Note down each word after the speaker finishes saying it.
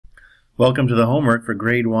Welcome to the homework for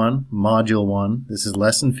Grade 1, Module 1. This is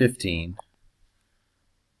Lesson 15.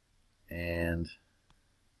 And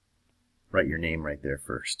write your name right there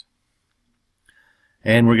first.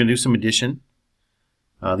 And we're going to do some addition.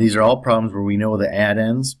 These are all problems where we know the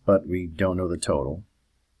add-ends, but we don't know the total.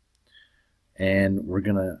 And we're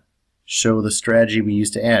going to show the strategy we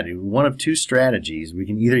use to add. One of two strategies. We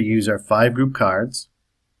can either use our 5-group cards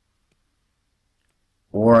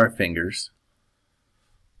or our fingers.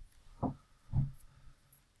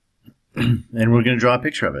 And we're going to draw a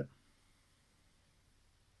picture of it.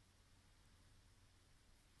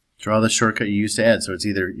 Draw the shortcut you use to add. So it's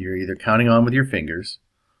you're either counting on with your fingers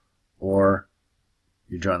or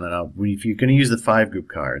you're drawing that out. If you're going to use the 5-group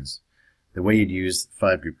cards, the way you'd use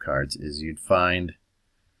 5-group cards is you'd find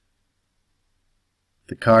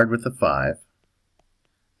the card with the 5,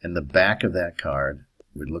 and the back of that card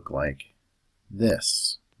would look like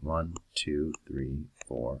this. 1, 2, 3,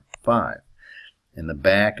 4, 5. And the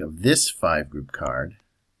back of this 5-group card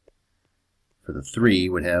for the 3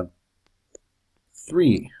 would have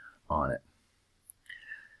 3 on it.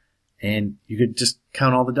 And you could just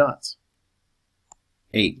count all the dots.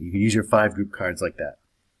 8. You could use your 5-group cards like that.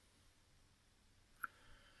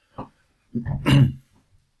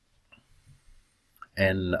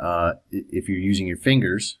 And if you're using your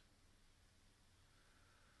fingers,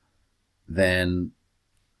 then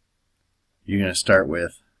you're going to start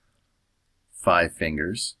with 5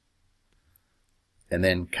 fingers and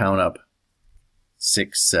then count up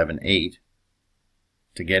 6, 7, 8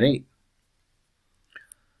 to get 8.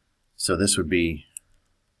 So this would be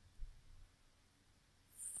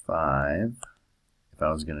 5. If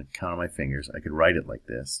I was going to count on my fingers, I could write it like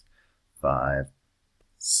this. 5,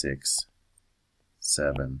 6,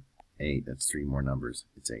 7, 8. That's 3 more numbers.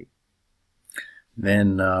 It's 8.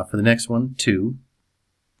 Then for the next one, 2.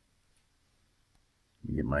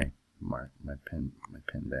 Let me get my pen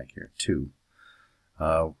back here. 2.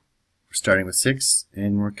 We're starting with 6,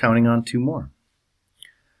 and we're counting on 2 more.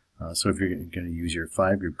 So if you're going to use your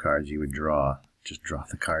 5-group cards, you would just draw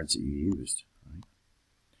the cards that you used. Right?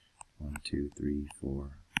 1, 2, 3, 4,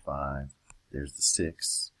 5. There's the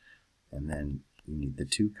 6, and then you need the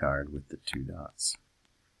 2 card with the 2 dots.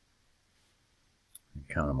 And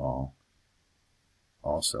count them all.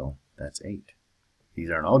 Also, that's 8. These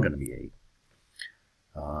aren't all going to be 8.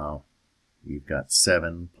 We've got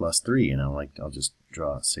 7 plus 3, and I'll just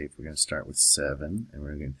draw. Say if we're going to start with 7, and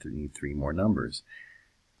we're going to need 3 more numbers.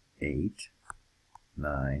 8,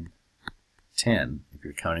 9, 10. If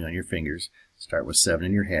you're counting on your fingers, start with 7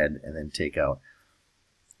 in your head, and then take out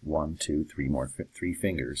 1, 2, 3 more 3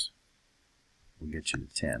 fingers. We'll get you to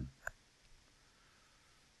 10.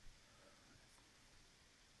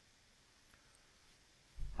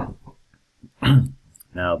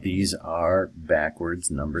 Now these are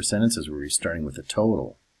backwards number sentences where we're starting with a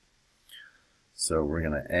total. So we're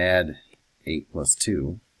going to add 8 plus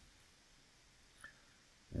 2.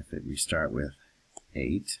 We start with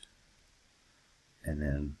 8, and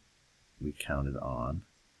then we counted on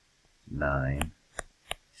 9,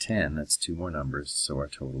 10. That's 2 more numbers, so our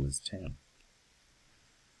total is 10.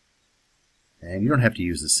 And you don't have to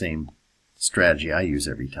use the same strategy I use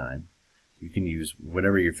every time. You can use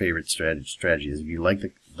whatever your favorite strategy is. If you like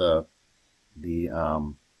the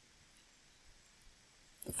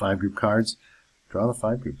 5-group cards, draw the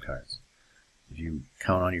 5-group cards. If you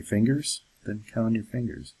count on your fingers, then count on your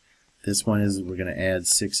fingers. This one is we're going to add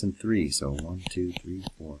 6 and 3. So 1, 2, 3,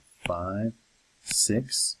 4, 5,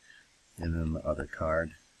 6, and then the other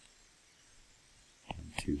card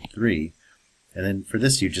 1, 2, 3. And then for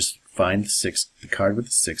this, you just find the card with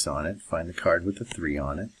the 6 on it, find the card with the 3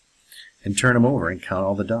 on it, and turn them over and count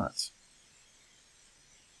all the dots.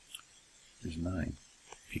 There's 9,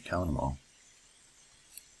 if you count them all.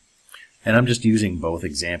 And I'm just using both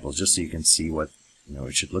examples just so you can see what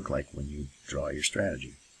it should look like when you draw your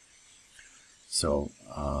strategy. So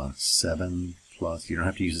 7 plus, you don't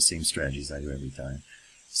have to use the same strategies I do every time.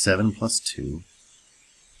 7 plus 2,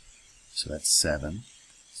 so that's 7.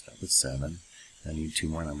 Start with 7. I need 2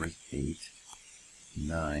 more numbers, 8,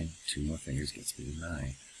 9. 2 more fingers gets me to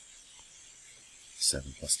 9.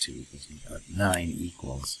 7 plus 2 equals 9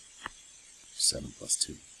 equals 7 plus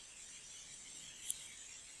 2.